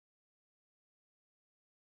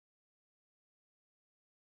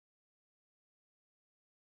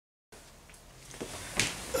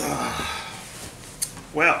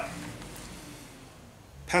Wow.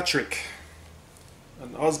 Patrick. An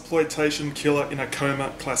Ozploitation killer in a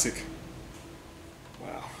coma classic.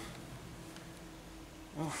 Wow.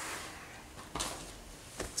 Oh.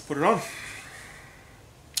 Let's put it on.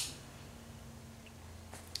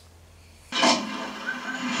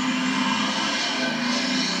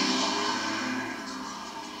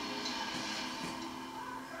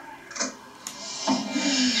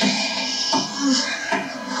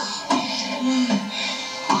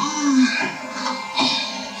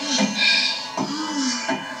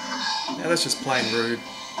 Now that's just plain rude.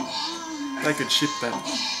 They could ship that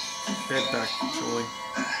bed back, surely.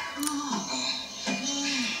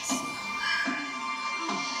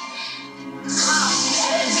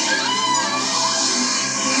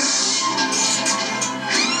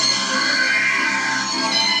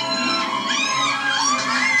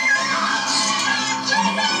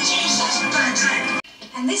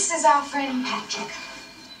 And this is our friend Patrick.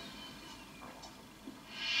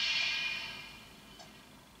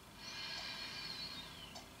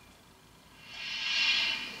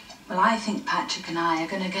 Well, I think Patrick and I are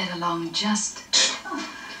going to get along just...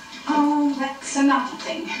 Oh, that's another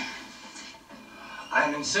thing.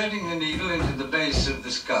 I'm inserting the needle into the base of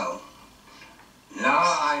the skull.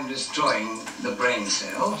 Now I'm destroying the brain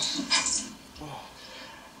cells.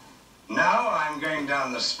 Now I'm going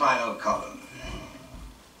down the spinal column.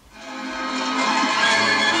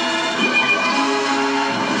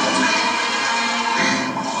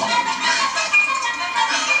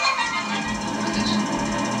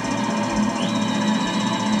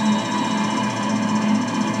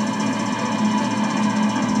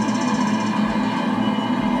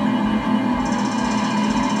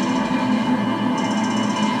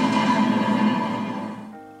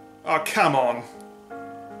 Oh, come on.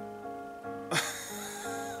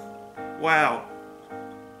 Wow.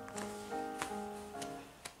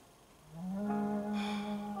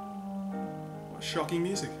 What shocking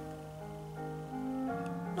music.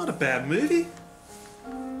 Not a bad movie.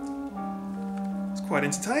 It's quite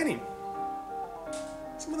entertaining.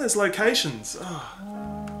 Some of those locations.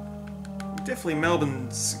 Definitely Melbourne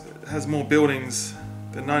has more buildings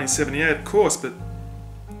than 1978, of course, but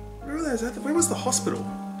where were those? Where was the hospital?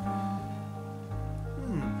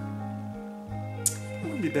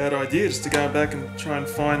 Be a bad idea just to go back and try and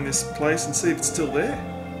find this place and see if it's still there.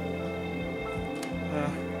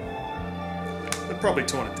 They've probably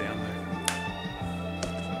torn it down though.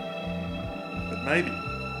 But maybe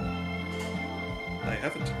they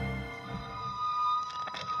haven't.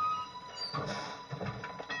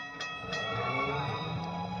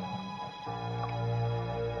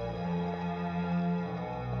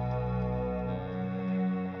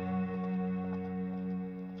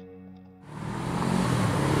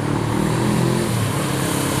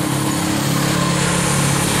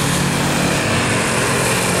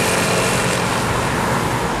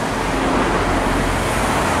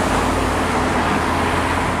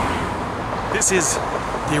 This is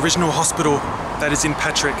the original hospital that is in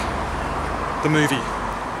Patrick, the movie,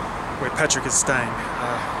 where Patrick is staying.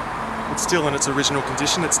 It's still in its original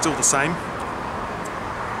condition, it's still the same.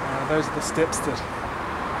 Those are the steps that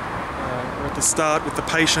are at the start with the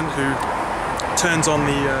patient who turns on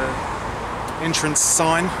the entrance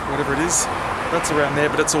sign, whatever it is. That's around there,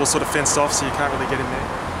 but it's all sort of fenced off, so you can't really get in there.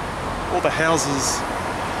 All the houses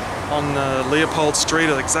on Leopold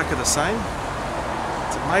Street are exactly the same.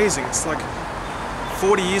 It's amazing, it's like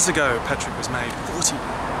 40 years ago Patrick was made, 40.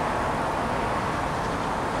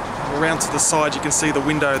 Around to the side you can see the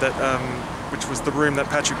window that, which was the room that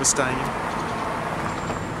Patrick was staying in.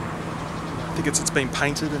 I think it's been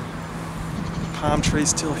painted and palm trees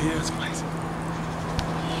still here, it's amazing.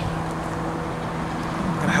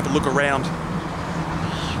 I'm gonna have a look around.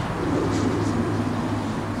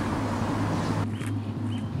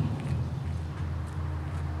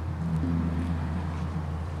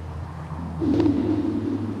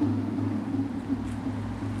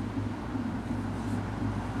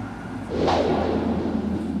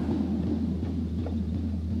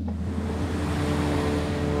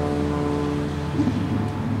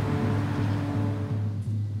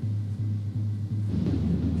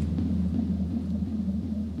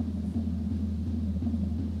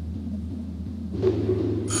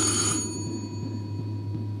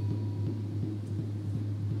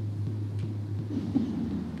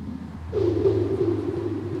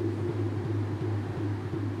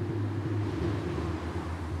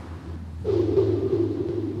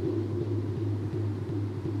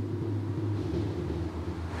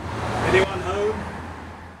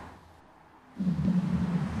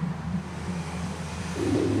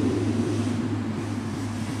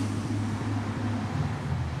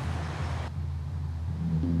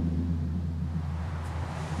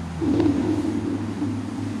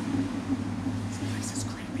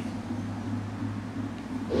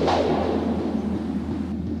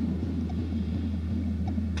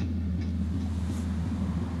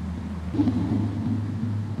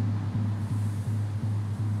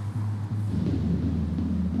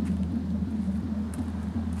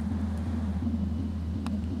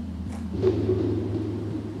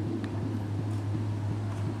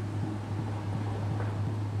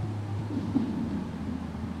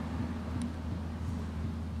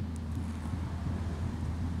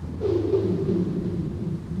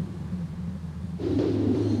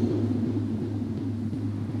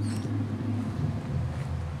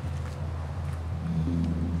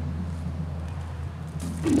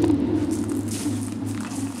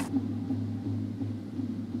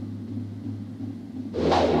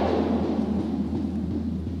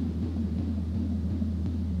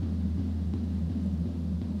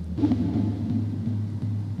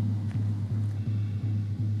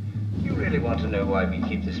 really want to know why we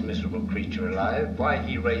keep this miserable creature alive, why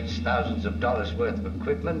he rates thousands of dollars worth of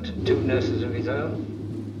equipment and 2 nurses of his own.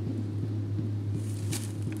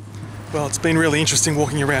 Well, it's been really interesting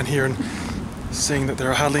walking around here and seeing that there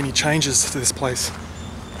are hardly any changes to this place.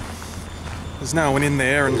 There's no one in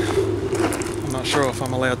there, and I'm not sure if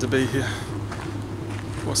I'm allowed to be here.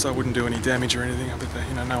 Of course, I wouldn't do any damage or anything, but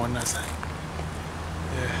you know, no one knows that.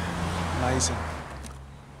 Yeah, amazing.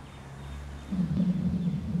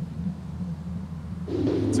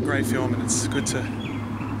 It's a great film, and it's good to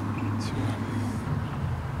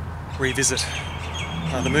revisit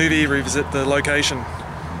the movie, revisit the location.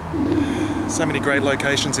 So many great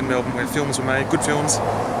locations in Melbourne where films were made, good films.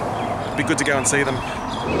 It'd be good to go and see them. So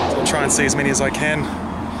I'll try and see as many as I can.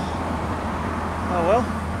 Oh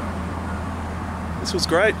well, this was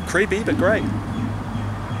great. Creepy, but great.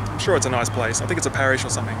 I'm sure it's a nice place. I think it's a parish or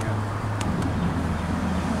something.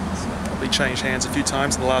 It's probably changed hands a few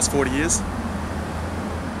times in the last 40 years.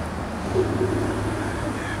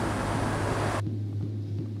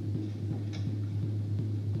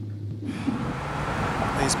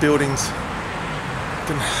 These buildings, you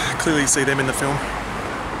can clearly see them in the film,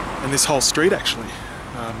 and this whole street actually.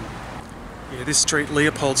 Yeah, this street,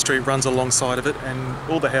 Leopold Street, runs alongside of it, and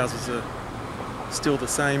all the houses are still the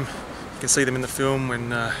same. You can see them in the film when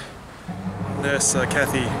nurse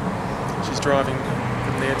Kathy, she's driving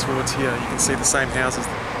from there towards here. You can see the same houses,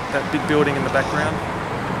 that big building in the background.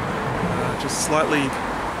 Just slightly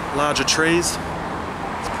larger trees.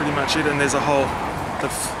 That's pretty much it, and there's a whole,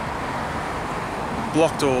 they've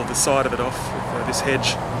blocked all the side of it off with this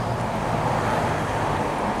hedge.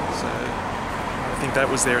 So I think that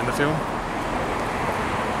was there in the film.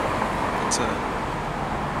 But,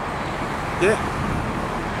 yeah,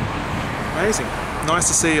 amazing. Nice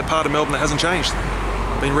to see a part of Melbourne that hasn't changed,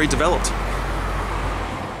 been redeveloped.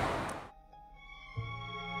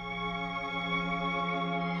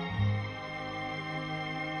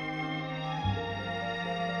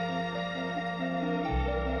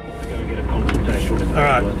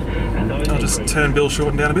 Alright, I'll just turn Bill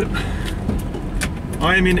Shorten down a bit.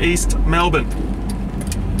 I am in East Melbourne,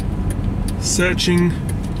 searching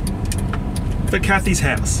for Kathy's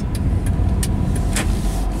house.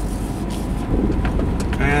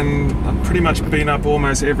 And I've pretty much been up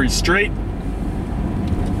almost every street.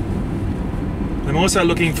 I'm also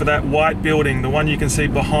looking for that white building, the one you can see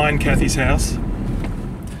behind Kathy's house.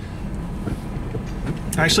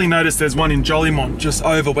 I actually noticed there's one in Jolimont, just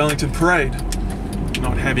over Wellington Parade.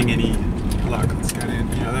 Not having any luck. Let's go down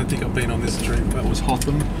here. I don't think I've been on this street. That was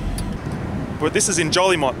Hotham. But this is in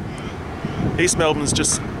Jolimont. East Melbourne's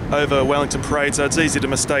just over Wellington Parade, so it's easy to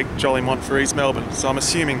mistake Jolimont for East Melbourne. So I'm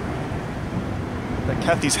assuming that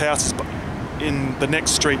Kathy's house is in the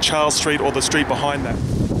next street, Charles Street, or the street behind that.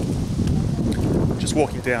 Just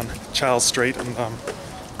walking down Charles Street, and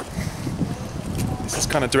this is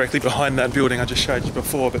kind of directly behind that building I just showed you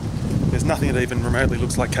before, but there's nothing that even remotely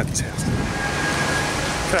looks like Kathy's house.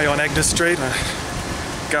 Okay, on Agnes Street, a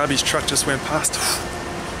garbage truck just went past.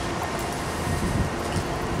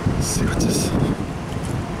 Let's see what this... I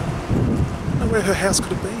don't know where her house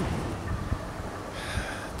could have been.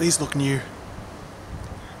 These look new.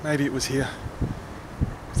 Maybe it was here.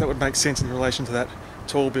 That would make sense in relation to that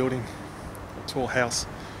tall building, or tall house.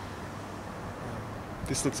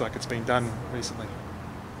 This looks like it's been done recently.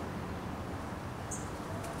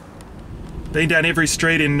 Been down every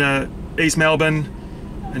street in East Melbourne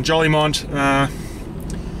and Jolimont.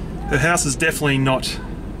 Her house is definitely not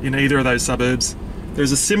in either of those suburbs.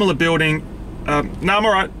 There's a similar building. No, I'm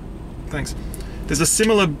alright. Thanks. There's a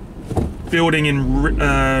similar building in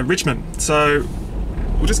Richmond. So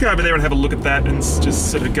we'll just go over there and have a look at that and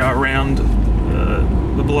just sort of go around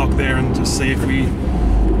the block there and just see if we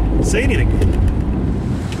see anything.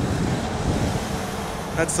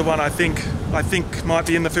 That's the one I think might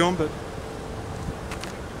be in the film, but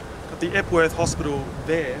got the Epworth Hospital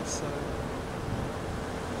there, so.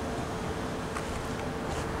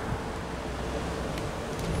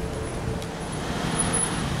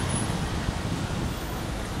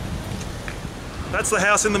 That's the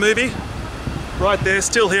house in the movie, right there,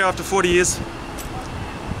 still here after 40 years.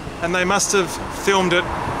 And they must have filmed it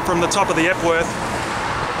from the top of the Epworth.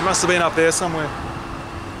 It must have been up there somewhere.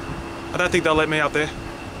 I don't think they'll let me up there.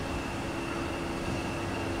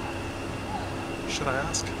 Should I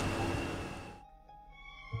ask?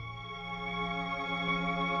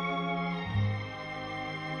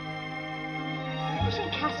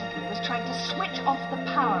 Cassidy was trying to switch off the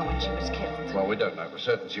power when she was killed. Well, we don't know for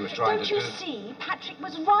certain she was trying to do... Don't you see? Patrick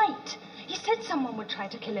was right. He said someone would try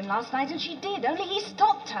to kill him last night, and she did, only he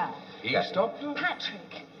stopped her. He stopped her?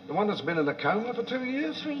 Patrick. The one that's been in a coma for 2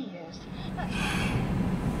 years? 3 years.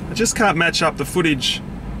 I just can't match up the footage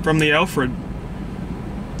from the Alfred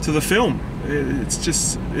to the film.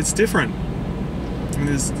 It's different. And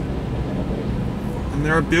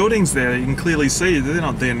there are buildings there you can clearly see. They're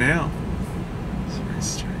not there now. It's very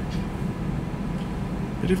strange.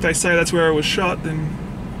 But if they say that's where it was shot, then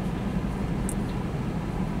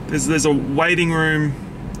there's a waiting room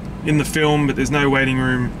in the film, but there's no waiting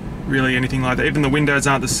room really anything like that. Even the windows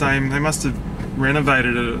aren't the same. They must have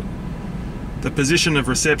renovated it. The position of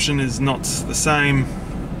reception is not the same.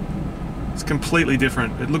 It's completely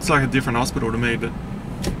different. It looks like a different hospital to me, but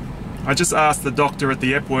I just asked the doctor at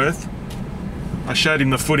the Epworth. I showed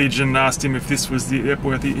him the footage and asked him if this was the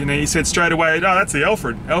Epworth. He said straight away, "Oh, that's the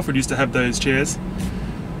Alfred. Alfred used to have those chairs."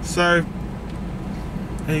 So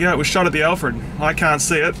there you go. It was shot at the Alfred. I can't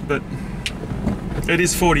see it, but it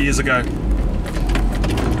is 40 years ago.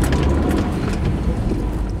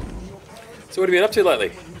 So what have you been up to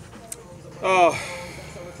lately? Oh,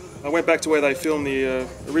 I went back to where they filmed the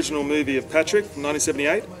original movie of Patrick from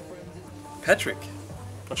 1978. Patrick?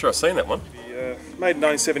 Not sure I've seen that one. Made in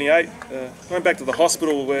 1978. I went back to the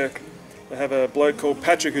hospital where they have a bloke called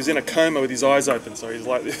Patrick who's in a coma with his eyes open, so he's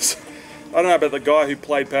like this. I don't know about the guy who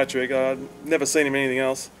played Patrick. I've never seen him in anything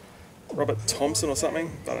else. Robert Thompson or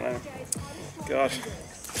something? I don't know. God.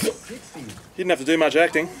 He didn't have to do much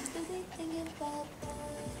acting.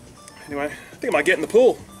 Anyway, I think I might get in the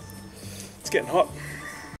pool. It's getting hot.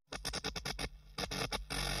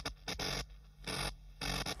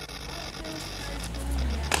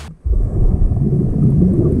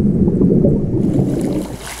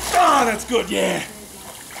 Ah, that's good, yeah.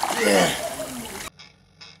 Yeah.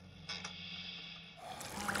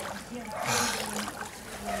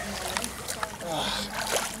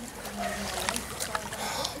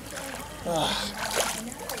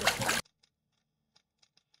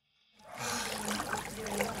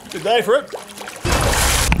 Good day for it.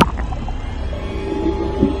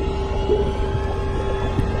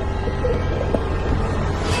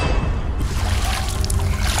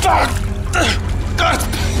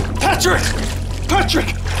 Patrick! Patrick!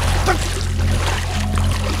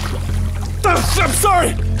 I'm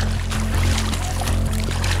sorry!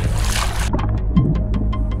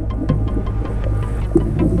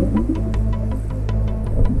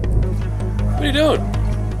 What are you doing?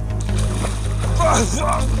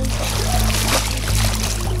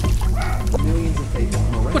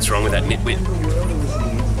 What's wrong with that nitwit?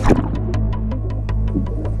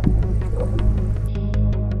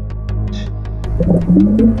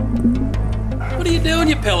 What are you doing,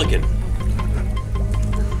 you pelican?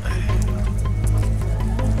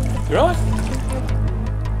 You alright?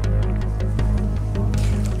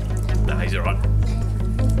 Nah, he's alright.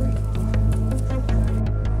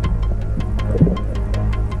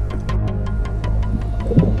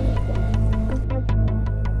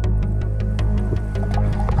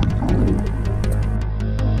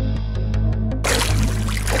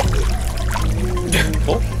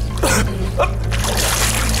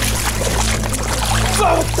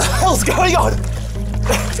 What the hell's going on?